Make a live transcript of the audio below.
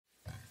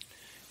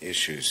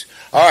issues.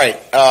 All right.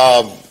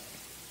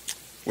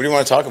 What do you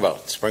want to talk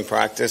about? Spring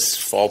practice,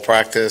 fall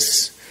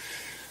practice,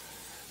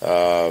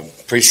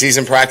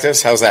 preseason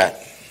practice? How's that?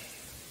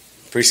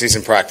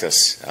 Preseason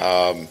practice.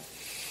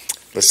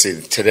 Let's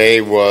see.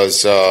 Today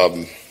was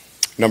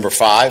number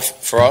 5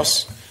 for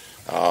us.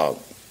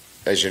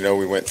 As you know,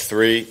 we went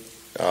 3,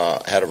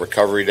 had a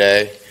recovery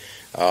day.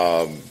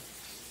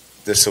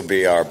 This will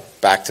be our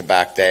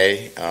back-to-back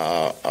day,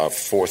 our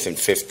 4th and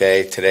 5th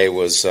day. Today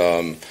was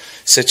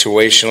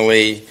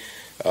situationally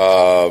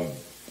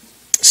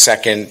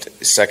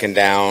second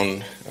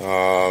down,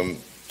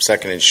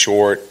 second and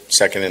short,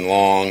 second and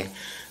long.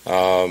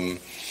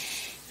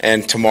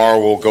 And tomorrow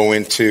we'll go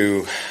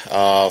into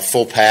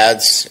full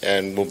pads,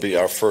 and will be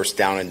our first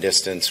down and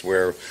distance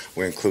where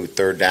we include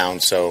third down.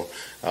 So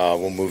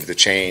we'll move the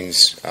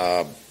chains,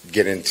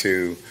 get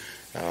into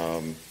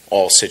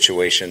all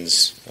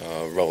situations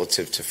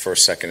relative to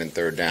first, second, and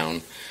third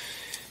down,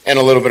 and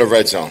a little bit of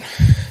red zone.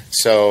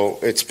 So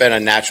it's been a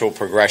natural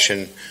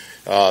progression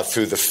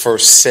through the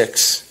first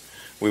 6.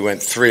 We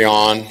went 3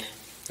 on,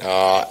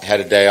 had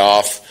a day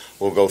off.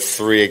 We'll go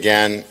 3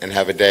 again and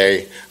have a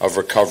day of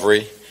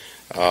recovery.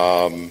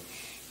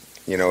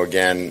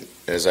 Again,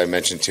 as I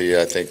mentioned to you,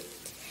 I think,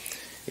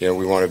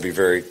 we want to be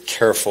very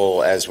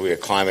careful as we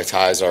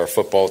acclimatize our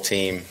football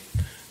team.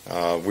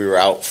 We were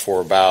out for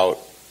about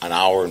an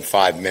hour and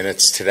 5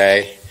 minutes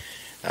today,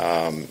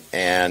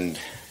 and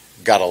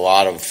got a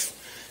lot of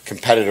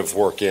competitive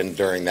work in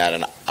during that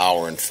an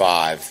hour and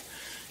 5.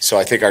 So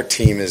I think our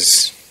team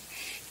is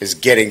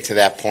getting to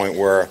that point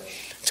where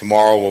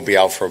tomorrow we'll be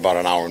out for about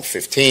an hour and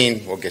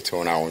 15. We'll get to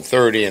an hour and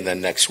 30, and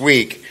then next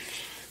week,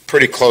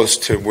 pretty close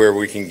to where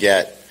we can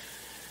get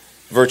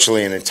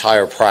virtually an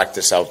entire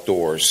practice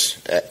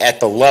outdoors at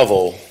the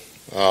level,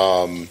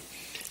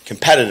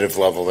 competitive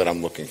level that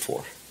I'm looking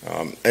for.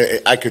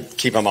 I could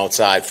keep them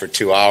outside for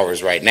 2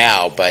 hours right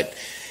now, but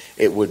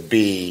it would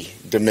be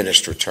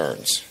diminished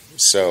returns.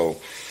 So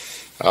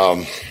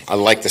I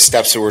like the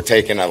steps that we're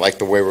taking. I like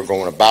the way we're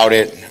going about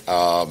it.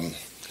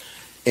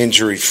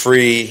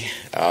 Injury-free,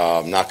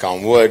 knock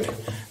on wood.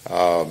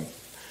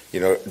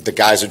 The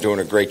guys are doing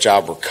a great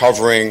job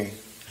recovering.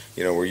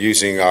 We're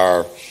using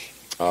our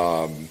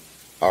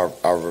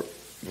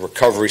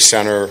recovery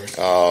center,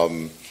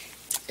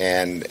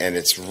 and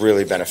it's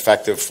really been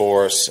effective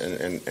for us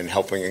and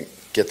helping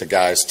get the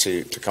guys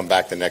to come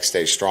back the next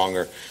day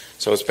stronger.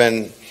 So it's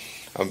been,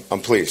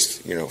 I'm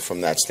pleased,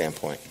 from that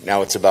standpoint.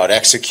 Now it's about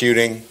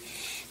executing,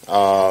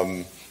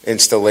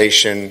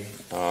 installation,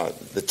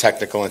 the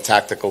technical and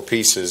tactical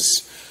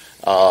pieces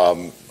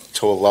to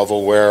a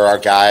level where our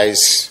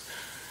guys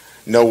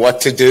know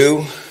what to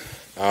do,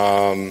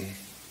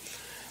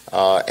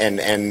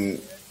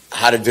 and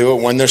how to do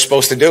it when they're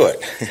supposed to do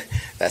it.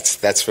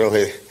 That's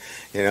really,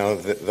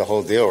 the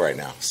whole deal right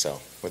now. So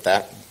with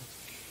that,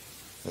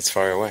 let's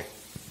fire away.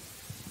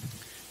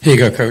 Here you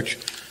go, Coach.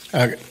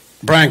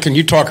 Brian, can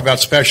you talk about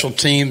special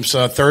teams?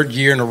 3rd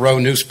year in a row,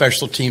 new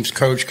special teams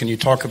coach. Can you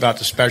talk about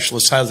the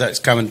specialists? How's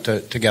that coming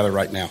together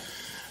right now?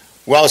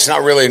 Well, it's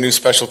not really a new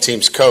special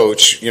teams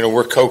coach.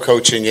 We're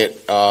co-coaching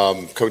it.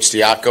 Coach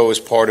Diaco is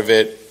part of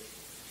it.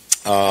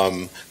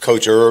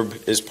 Coach Erb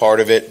is part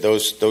of it.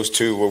 Those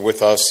two were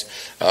with us.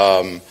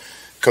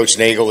 Coach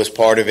Nagel is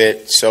part of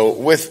it. So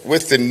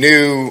with the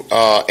new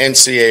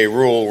NCAA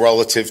rule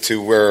relative to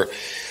where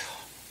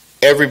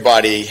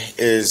everybody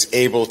is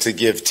able to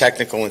give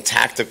technical and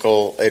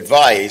tactical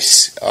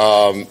advice,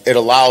 it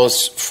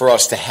allows for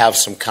us to have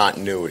some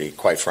continuity,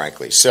 quite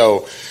frankly.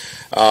 So,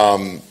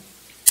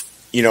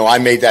 I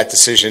made that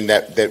decision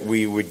that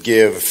we would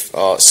give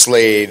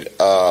Slade,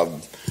 a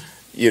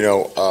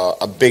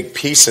big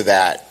piece of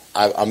that.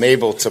 I'm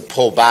able to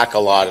pull back a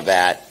lot of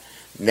that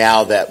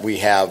now that we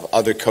have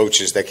other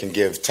coaches that can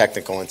give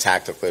technical and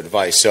tactical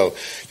advice. So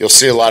you'll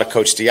see a lot of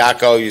Coach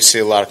Diaco, you see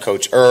a lot of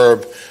Coach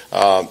Erb,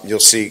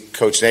 you'll see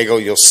Coach Nagel,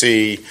 you'll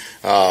see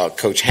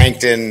Coach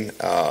Hankton,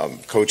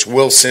 Coach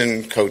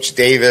Wilson, Coach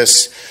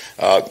Davis.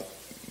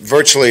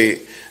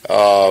 Virtually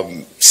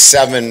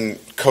 7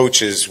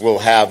 coaches will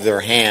have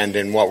their hand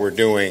in what we're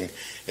doing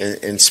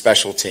in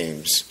special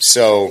teams.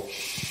 So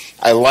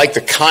I like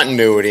the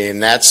continuity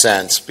in that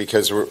sense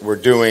because we're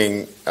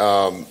doing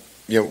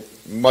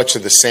much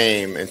of the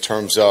same in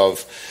terms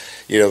of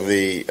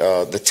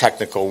the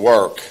technical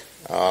work.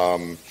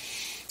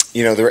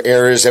 There are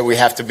areas that we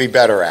have to be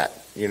better at.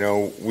 We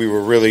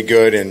were really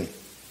good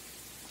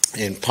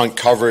in punt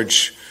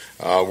coverage.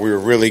 We were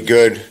really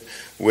good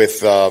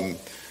with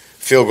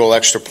field goal,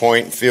 extra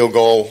point, field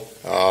goal,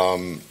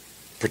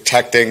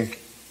 protecting.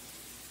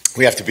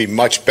 We have to be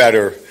much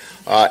better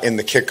in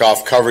the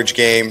kickoff coverage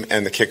game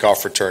and the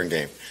kickoff return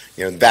game.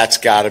 That's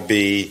got to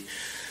be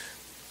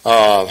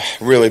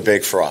really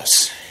big for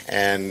us,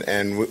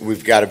 and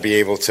we've got to be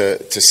able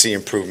to see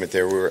improvement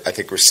there. I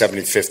think we're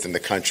 75th in the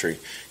country.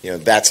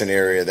 That's an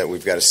area that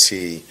we've got to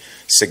see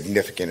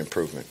significant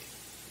improvement.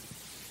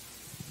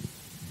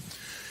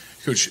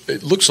 Coach,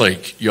 it looks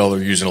like y'all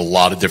are using a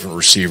lot of different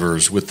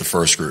receivers with the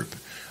first group.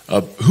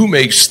 Who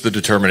makes the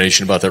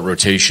determination about that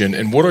rotation,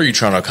 and what are you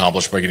trying to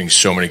accomplish by getting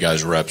so many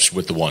guys reps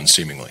with the one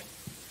seemingly?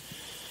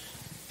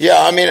 Yeah,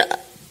 I mean,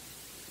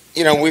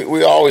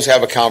 we always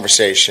have a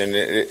conversation.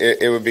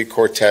 It would be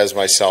Cortez,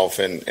 myself,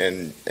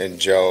 and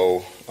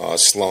Joe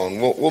Sloan.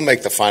 We'll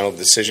make the final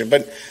decision.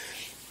 But,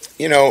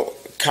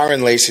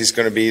 Kyron Lacy's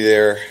going to be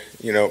there.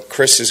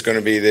 Chris is going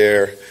to be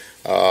there.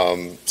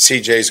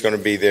 CJ's going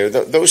to be there.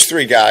 Those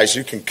three guys,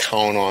 you can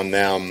count on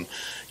them,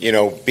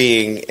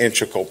 being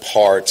integral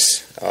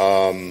parts.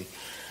 But,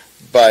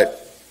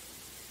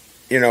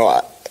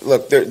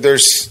 look,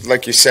 there's,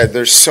 like you said,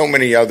 there's so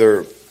many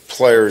other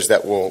players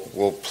that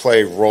will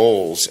play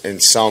roles in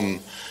some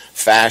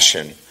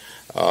fashion.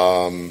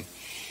 And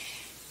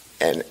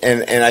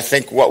I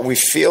think what we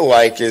feel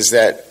like is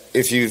that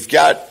if you've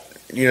got,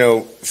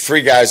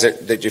 three guys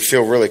that you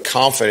feel really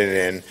confident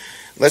in,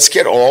 let's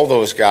get all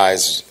those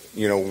guys,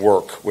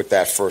 work with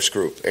that first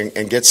group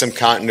and get some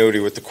continuity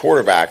with the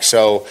quarterback.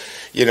 So,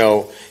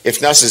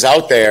 if Nuss is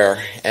out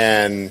there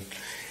and,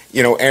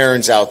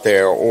 Aaron's out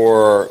there,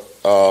 or,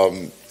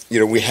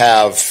 we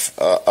have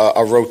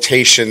a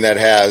rotation that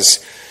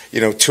has,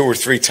 2 or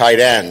 3 tight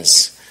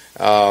ends.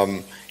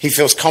 He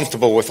feels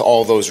comfortable with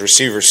all those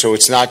receivers, so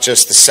it's not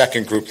just the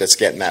second group that's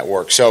getting that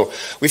work. So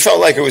we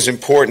felt like it was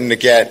important to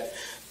get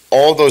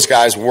all those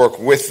guys work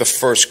with the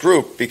first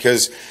group,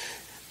 because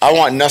I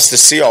want Nuss to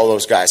see all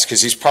those guys,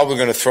 because he's probably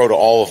going to throw to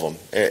all of them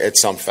at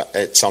some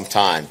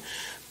time.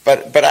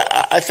 But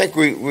I think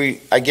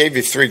I gave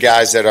you 3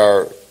 guys that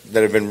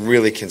have been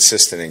really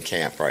consistent in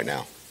camp right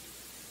now.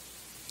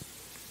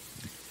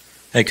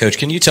 Hey, Coach,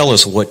 can you tell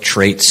us what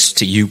traits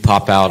to you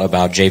pop out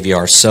about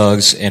JVR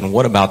Suggs, and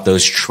what about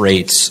those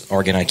traits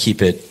are going to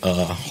keep it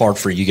hard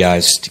for you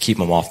guys to keep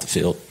him off the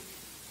field?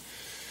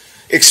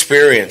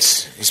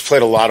 Experience. He's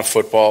played a lot of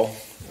football.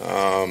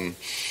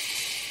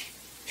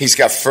 He's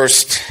got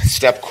first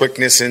step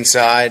quickness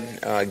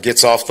inside,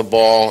 gets off the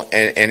ball,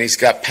 and he's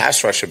got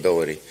pass rush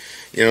ability.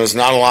 There's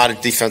not a lot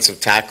of defensive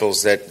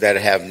tackles that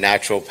have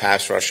natural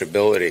pass rush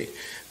ability.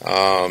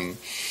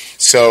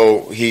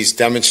 So he's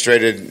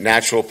demonstrated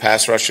natural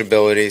pass rush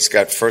ability. He's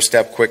got first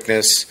step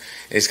quickness.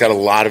 And he's got a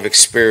lot of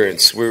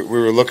experience. We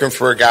were looking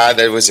for a guy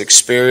that was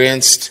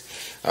experienced,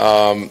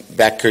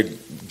 that could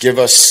give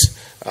us,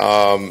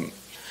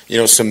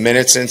 some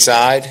minutes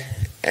inside.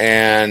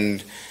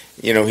 And,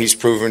 he's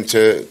proven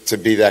to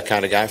be that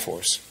kind of guy for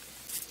us.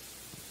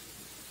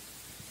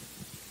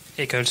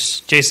 Hey,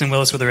 Coach. Jason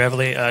Willis with the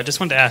Reveille. Just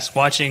wanted to ask,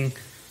 watching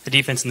the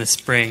defense in the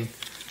spring,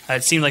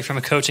 it seemed like from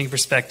a coaching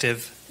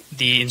perspective,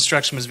 the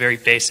instruction was very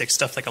basic,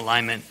 stuff like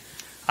alignment.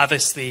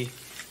 Obviously,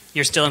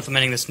 you're still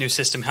implementing this new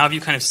system. How have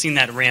you kind of seen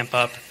that ramp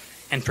up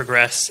and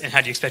progress, and how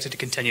do you expect it to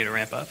continue to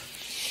ramp up?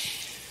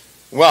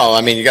 Well,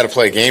 I mean, you got to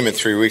play a game in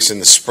 3 weeks. In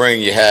the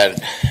spring, you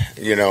had,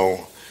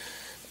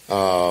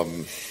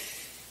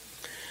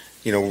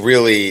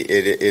 really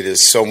it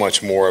is so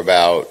much more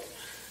about,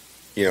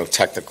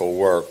 technical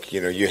work.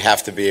 You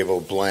have to be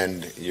able to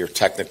blend your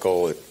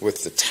technical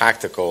with the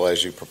tactical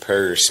as you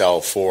prepare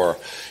yourself for,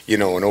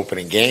 an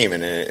opening game,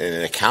 and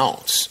it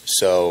counts.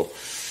 So,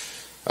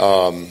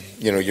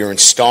 you're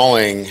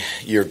installing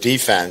your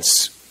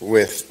defense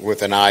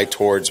with an eye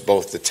towards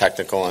both the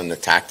technical and the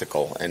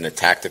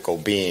tactical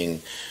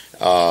being,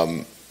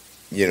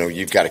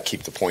 you've got to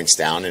keep the points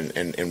down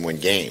and win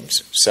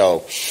games.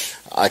 So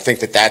I think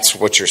that's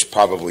what you're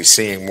probably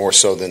seeing more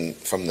so than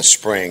from the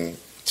spring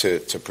to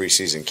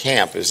preseason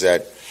camp, is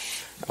that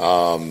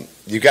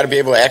you've got to be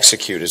able to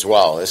execute as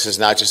well. This is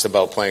not just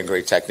about playing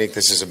great technique.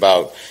 This is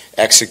about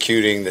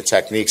executing the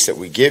techniques that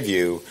we give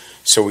you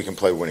so we can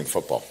play winning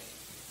football.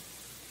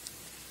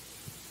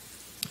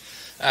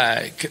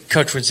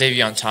 Coach, with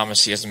Xavier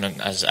Thomas, he hasn't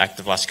been as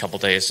active the last couple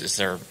of days. Is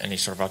there any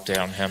sort of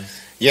update on him?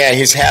 Yeah,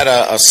 he's had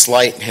a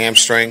slight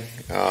hamstring,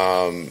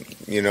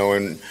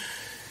 and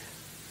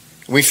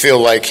we feel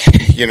like,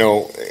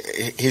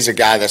 he's a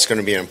guy that's going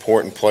to be an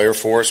important player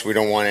for us. We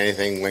don't want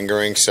anything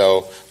lingering,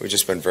 so we've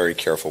just been very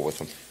careful with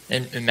him.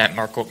 And Mac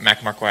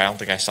Markwa, I don't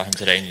think I saw him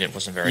today, and he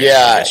wasn't very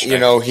active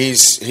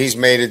yesterday. He's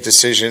made a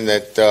decision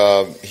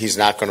that he's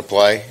not going to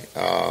play,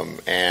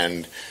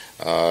 and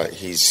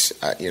he's,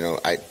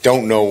 I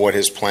don't know what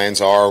his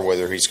plans are,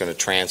 whether he's going to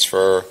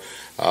transfer,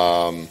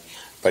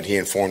 but he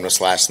informed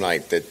us last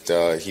night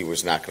that he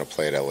was not going to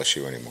play at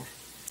LSU anymore.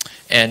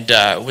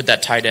 And with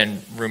that tight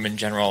end room in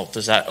general,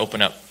 does that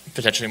open up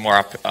potentially more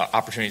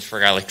opportunities for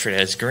a guy like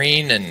Trey'Dez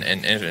Green?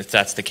 And if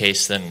that's the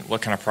case, then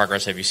what kind of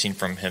progress have you seen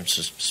from him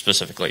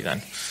specifically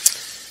then?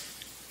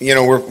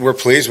 We're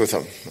pleased with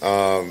him.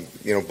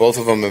 Both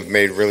of them have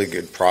made really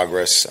good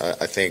progress.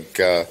 I think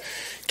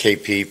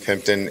KP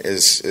Pimpton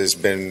has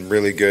been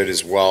really good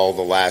as well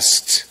the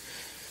last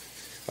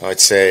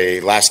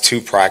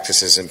 2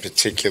 practices in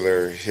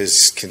particular.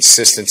 His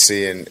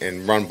consistency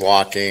in run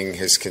blocking,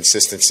 his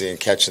consistency in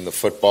catching the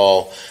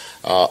football,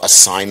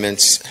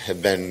 assignments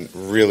have been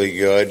really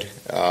good.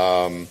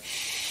 And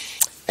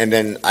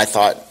then I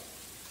thought,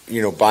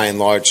 by and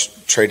large,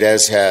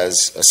 Trey'Dez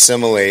has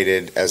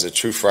assimilated as a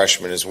true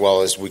freshman as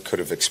well as we could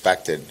have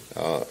expected.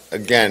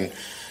 Again,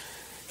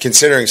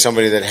 considering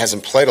somebody that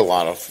hasn't played a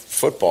lot of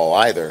football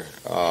either.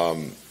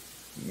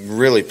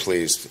 Really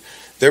pleased.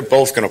 They're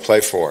both going to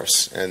play for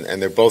us,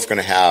 and they're both going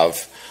to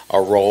have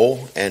a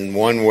role, and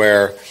one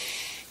where,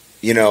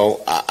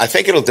 I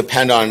think it'll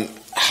depend on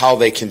how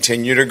they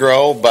continue to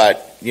grow,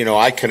 but,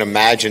 I can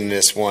imagine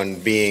this one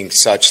being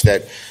such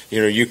that,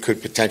 you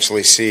could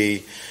potentially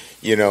see,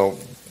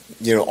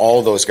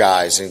 all those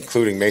guys,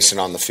 including Mason,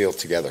 on the field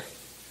together.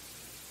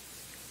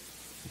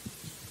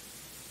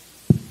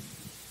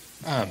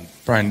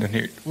 Brian,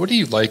 what do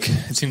you like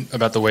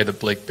about the way that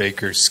Blake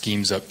Baker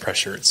schemes up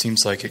pressure? It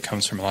seems like it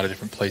comes from a lot of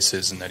different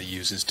places and that he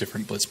uses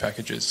different blitz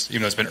packages,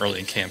 even though it's been early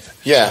in camp.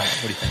 Yeah.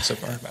 What do you think so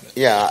far about it?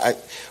 Yeah,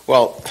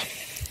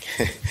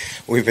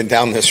 we've been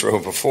down this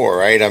road before,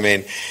 right? I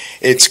mean,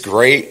 it's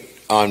great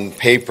on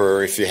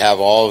paper if you have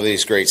all of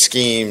these great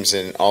schemes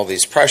and all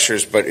these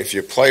pressures, but if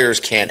your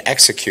players can't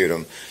execute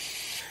them,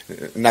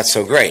 not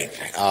so great.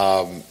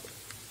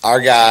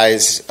 Our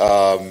guys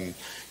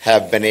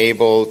have been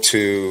able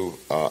to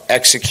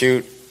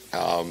execute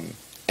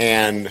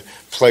and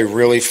play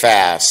really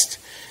fast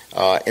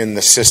in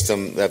the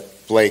system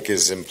that Blake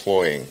is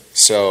employing.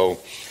 So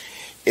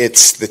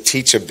it's the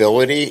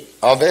teachability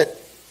of it,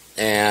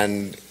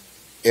 and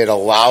it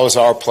allows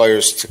our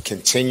players to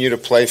continue to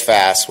play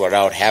fast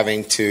without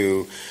having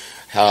to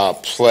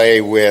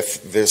play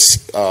with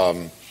this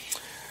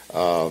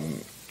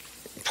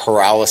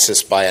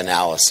paralysis by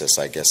analysis,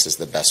 I guess is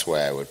the best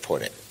way I would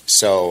put it.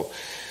 So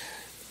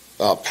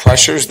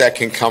pressures that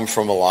can come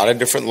from a lot of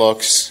different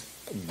looks,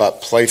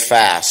 but play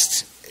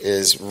fast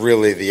is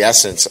really the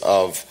essence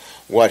of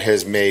what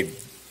has made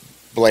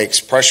Blake's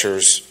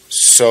pressures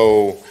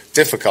so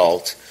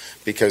difficult,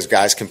 because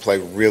guys can play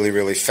really,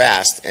 really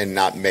fast and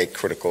not make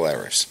critical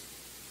errors.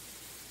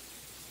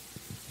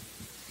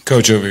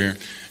 Coach, over here.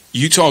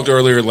 You talked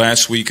earlier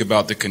last week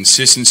about the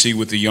consistency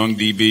with the young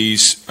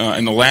DBs.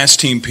 In the last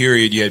team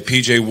period, you had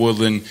P.J.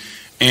 Woodland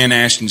and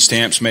Ashton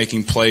Stamps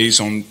making plays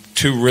on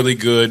two really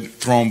good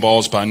thrown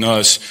balls by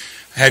Nuss.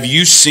 Have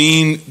you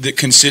seen the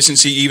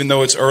consistency, even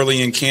though it's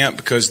early in camp,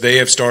 because they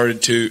have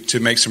started to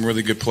make some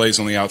really good plays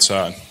on the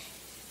outside?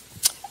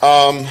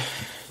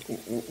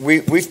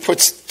 We've put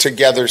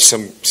together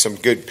some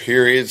good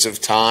periods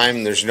of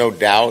time. There's no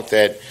doubt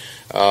that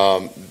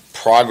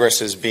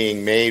progress is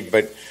being made,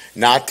 but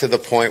not to the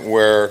point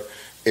where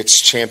it's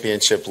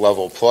championship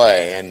level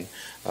play. And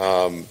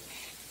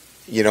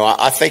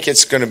I think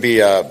it's going to be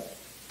a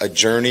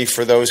journey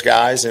for those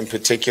guys in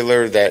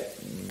particular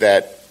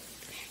that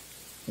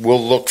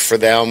we'll look for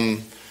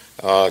them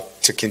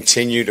to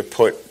continue to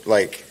put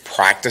like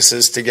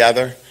practices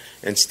together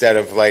instead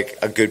of like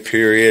a good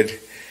period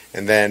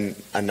and then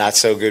a not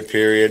so good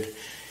period.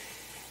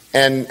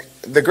 And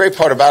the great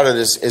part about it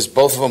is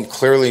both of them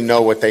clearly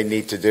know what they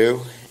need to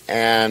do,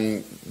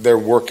 and they're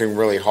working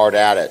really hard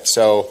at it.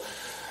 So,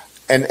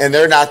 and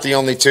they're not the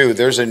only two.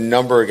 There's a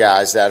number of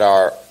guys that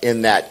are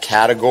in that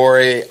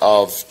category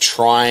of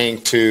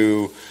trying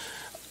to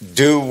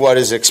do what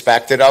is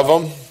expected of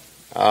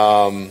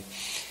them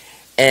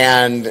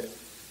and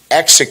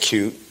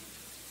execute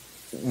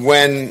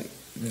when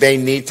they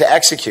need to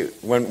execute,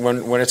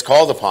 when it's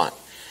called upon.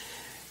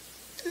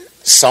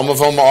 Some of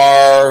them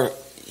are,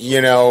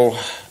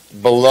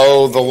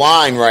 below the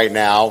line right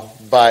now,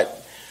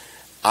 but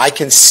I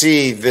can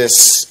see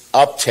this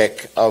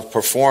uptick of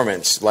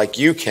performance like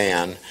you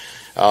can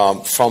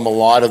from a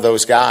lot of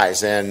those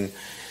guys. And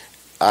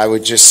I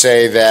would just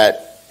say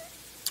that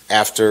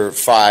after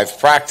 5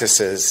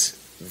 practices,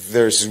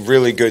 there's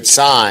really good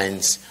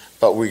signs,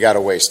 but we got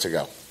a ways to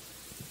go.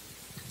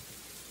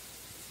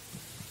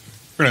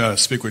 We're going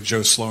to speak with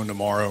Joe Sloan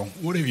tomorrow.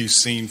 What have you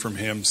seen from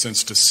him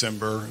since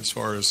December as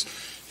far as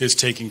his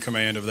taking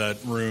command of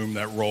that room,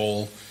 that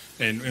role,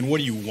 and what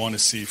do you want to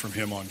see from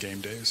him on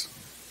game days?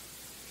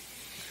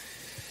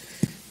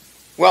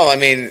 Well, I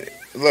mean,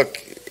 look,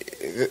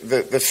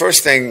 the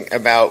first thing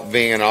about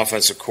being an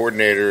offensive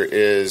coordinator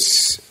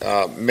is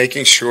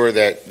making sure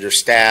that your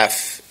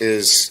staff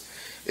is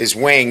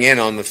weighing in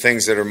on the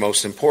things that are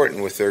most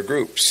important with their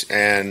groups.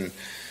 And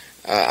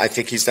I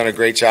think he's done a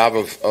great job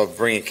of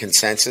bringing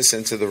consensus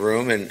into the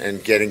room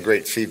and getting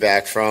great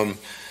feedback from,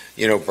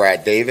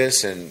 Brad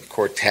Davis and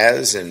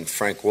Cortez and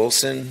Frank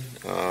Wilson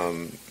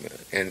and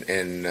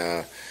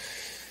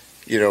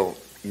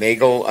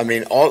Nagel. I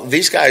mean, all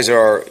these guys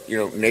are,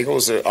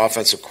 Nagel's the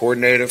offensive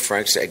coordinator,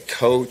 Frank's the head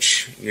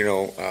coach,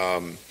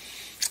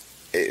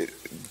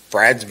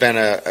 Brad's been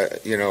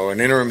an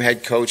interim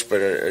head coach,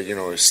 but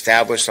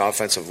established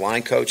offensive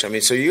line coach. I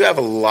mean, so you have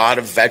a lot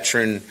of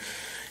veteran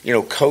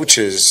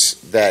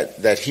coaches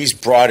that he's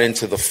brought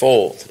into the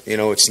fold.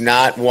 It's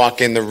not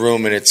walk in the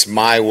room and it's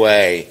my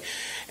way.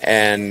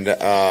 And,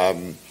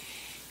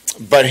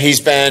 but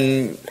he's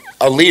been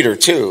a leader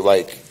too.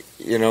 Like,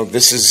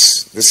 this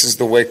is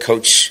the way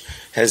coach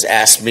has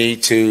asked me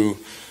to,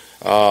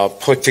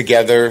 put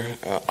together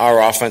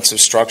our offensive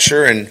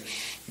structure. And,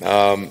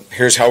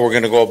 here's how we're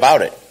going to go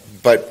about it.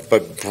 But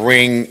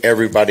bring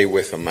everybody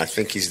with him. I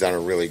think he's done a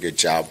really good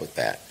job with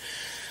that.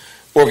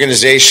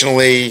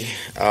 Organizationally,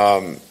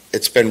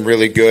 it's been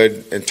really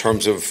good in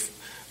terms of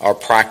our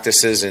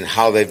practices and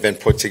how they've been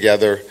put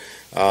together,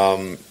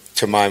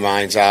 to my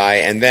mind's eye.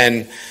 And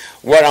then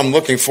what I'm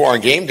looking for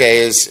on game day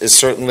is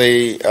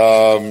certainly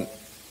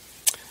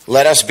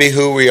let us be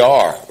who we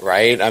are,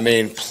 right? I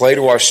mean, play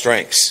to our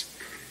strengths.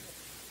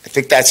 I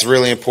think that's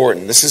really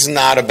important. This is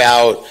not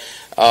about,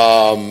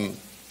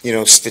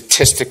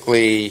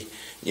 statistically,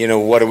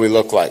 what do we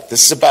look like?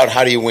 This is about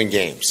how do you win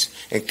games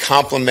and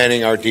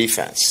complementing our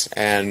defense.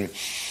 And,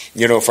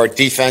 if our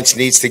defense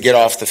needs to get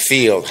off the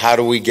field, how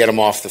do we get them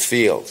off the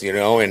field,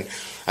 And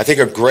I think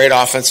a great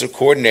offensive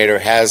coordinator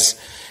has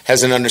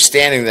an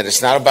understanding that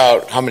it's not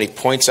about how many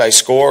points I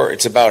score,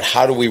 it's about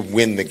how do we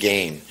win the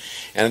game.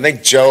 And I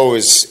think Joe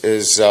is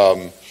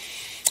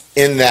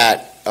in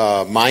that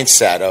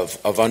mindset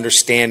of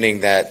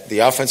understanding that the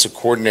offensive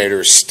coordinator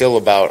is still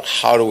about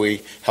how do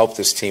we help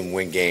this team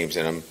win games,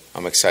 and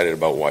I'm excited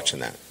about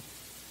watching that.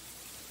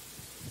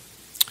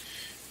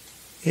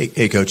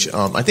 Hey, Coach.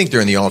 I think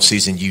during the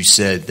offseason you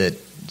said that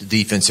the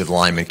defensive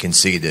linemen can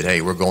see that,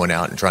 hey, we're going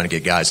out and trying to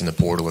get guys in the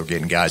portal or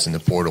getting guys in the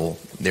portal.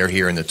 They're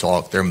hearing the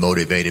talk. They're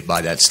motivated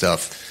by that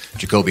stuff.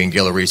 Jacoby and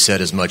Guillory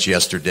said as much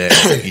yesterday.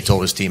 He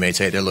told his teammates,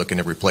 hey, they're looking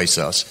to replace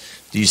us.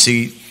 Do you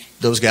see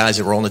those guys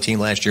that were on the team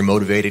last year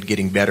motivated,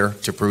 getting better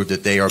to prove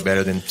that they are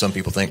better than some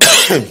people think?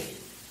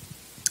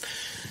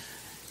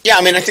 Yeah,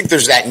 I mean, I think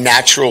there's that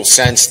natural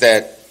sense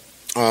that,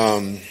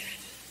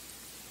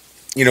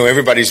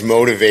 everybody's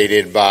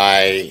motivated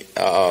by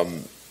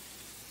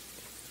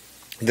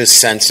this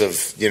sense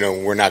of,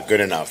 we're not good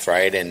enough,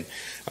 right? And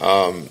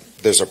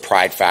there's a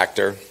pride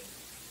factor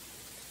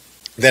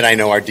that I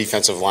know our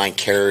defensive line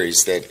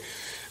carries that,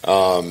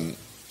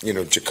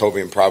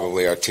 Jacoby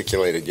probably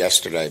articulated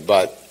yesterday.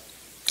 But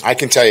I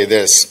can tell you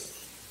this,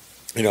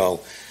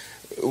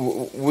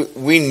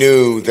 we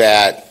knew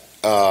that,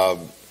 a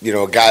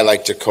guy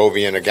like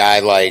Jacoby and a guy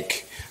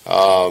like,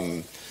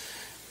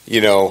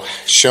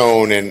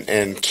 Schoen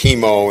and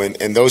Chemo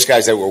and those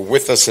guys that were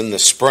with us in the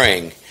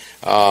spring,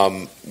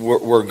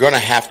 we're going to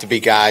have to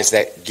be guys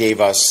that gave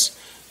us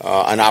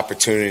an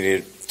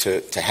opportunity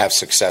to have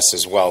success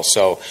as well.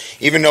 So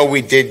even though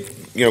we did,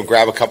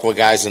 grab a couple of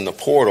guys in the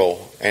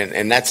portal,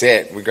 and that's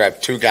it, we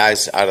grabbed 2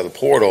 guys out of the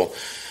portal,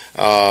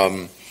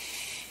 I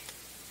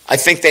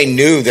think they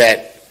knew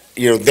that,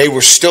 they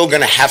were still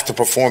going to have to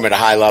perform at a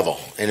high level,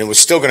 and it was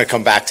still going to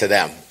come back to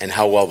them and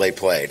how well they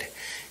played.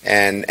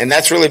 And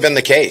that's really been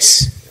the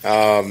case.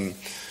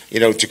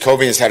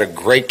 Jacoby has had a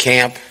great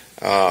camp.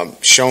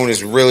 Schoen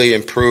has really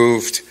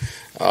improved.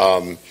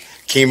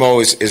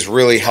 Chemo is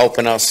really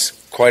helping us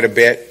quite a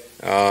bit.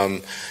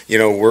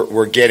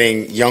 We're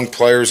getting young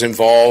players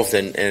involved,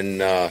 and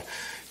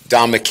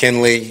Don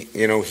McKinley,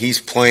 he's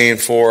playing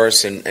for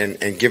us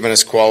and giving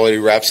us quality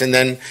reps. And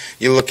then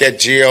you look at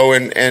Gio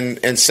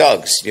and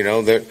Suggs,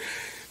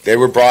 they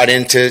were brought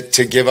in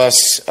to give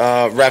us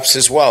reps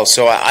as well.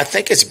 So I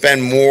think it's been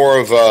more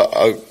of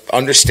a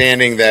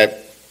understanding that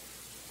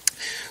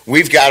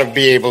we've got to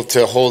be able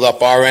to hold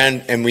up our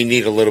end, and we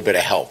need a little bit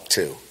of help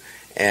too.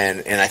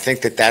 And I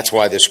think that's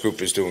why this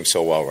group is doing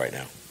so well right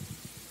now.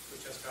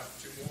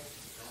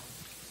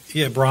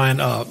 Yeah, Brian,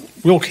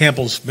 Will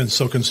Campbell's been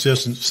so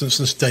consistent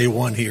since day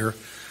one here.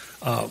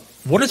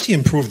 What has he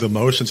improved the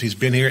most since he's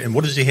been here, and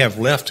what does he have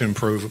left to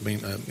improve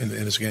in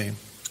his game?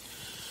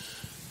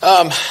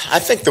 I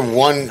think the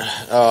one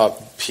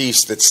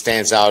piece that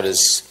stands out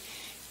is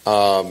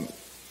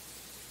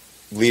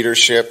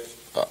leadership.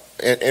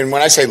 And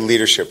when I say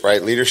leadership,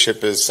 right,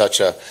 leadership is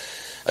such a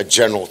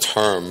general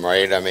term,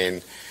 right? I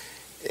mean,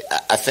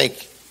 I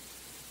think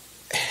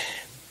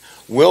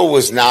Will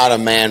was not a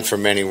man for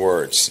many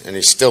words, and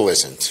he still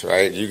isn't,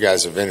 right? You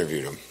guys have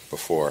interviewed him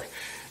before.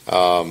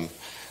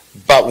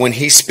 But when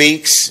he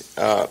speaks,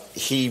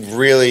 he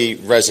really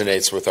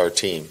resonates with our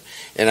team.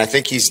 And I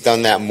think he's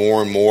done that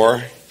more and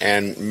more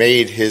and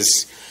made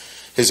his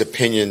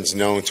opinions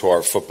known to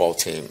our football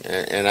team.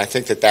 And I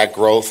think that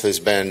growth has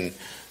been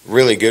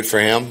really good for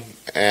him,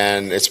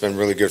 and it's been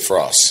really good for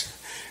us.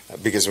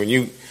 Because when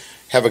you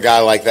have a guy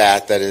like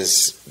that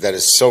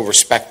is so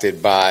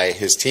respected by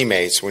his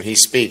teammates, when he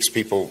speaks,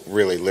 people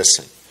really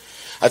listen.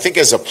 I think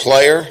as a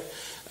player,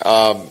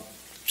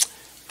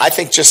 I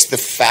think just the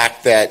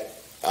fact that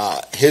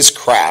his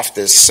craft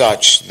is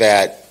such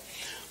that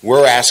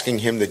we're asking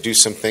him to do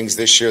some things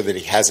this year that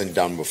he hasn't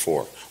done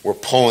before. We're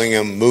pulling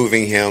him,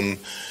 moving him.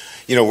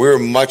 We're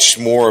much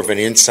more of an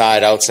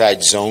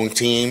inside-outside zone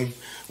team.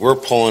 We're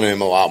pulling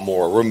him a lot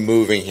more. We're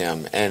moving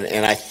him.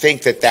 And I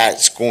think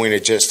that's going to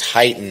just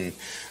heighten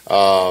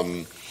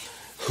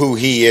who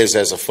he is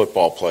as a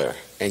football player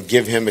and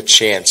give him a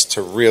chance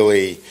to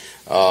really,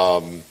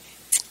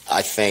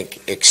 I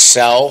think,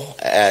 excel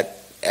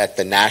at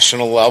the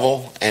national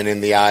level and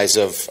in the eyes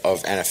of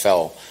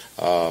NFL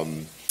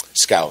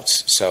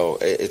scouts. So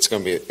it's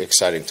going to be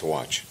exciting to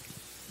watch.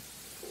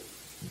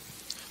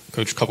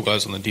 Coach, a couple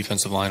guys on the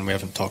defensive line we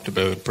haven't talked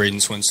about, Braden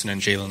Swinson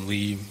and Jalen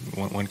Lee.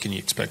 When can you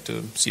expect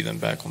to see them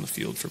back on the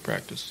field for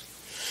practice?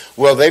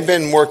 Well, they've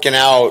been working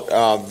out.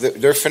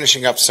 They're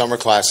finishing up summer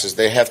classes.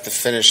 They have to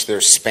finish their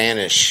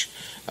Spanish.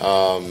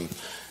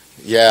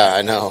 Yeah,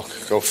 I know.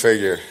 Go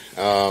figure.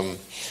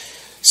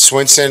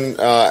 Swinson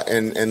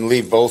and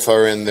Lee both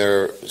are in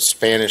their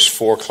Spanish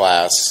 4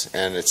 class,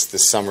 and it's the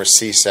summer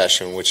C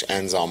session, which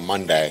ends on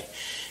Monday.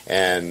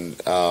 And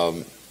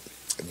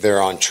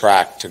they're on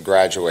track to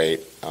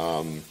graduate.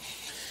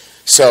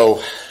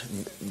 So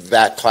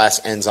that class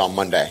ends on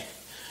Monday.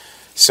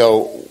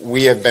 So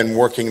we have been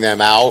working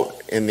them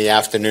out in the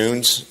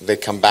afternoons. They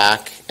come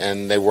back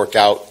and they work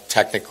out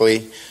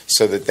technically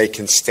so that they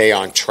can stay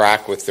on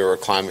track with their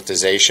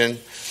acclimatization.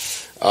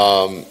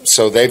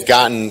 So they've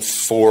gotten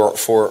four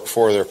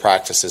of their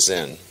practices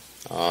in,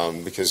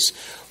 because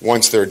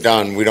once they're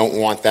done, we don't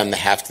want them to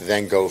have to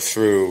then go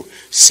through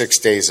 6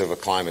 days of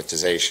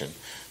acclimatization.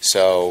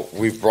 So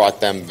we've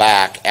brought them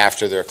back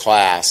after their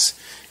class,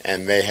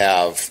 and they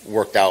have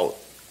worked out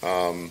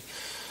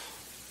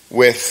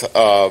with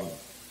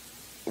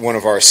one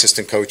of our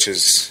assistant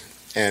coaches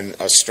and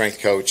a strength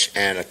coach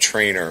and a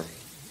trainer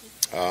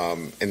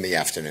in the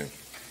afternoon.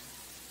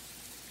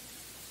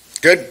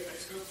 Good?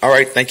 All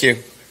right, thank you.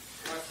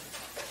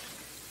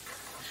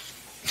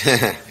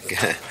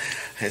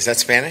 Is that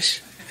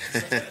Spanish?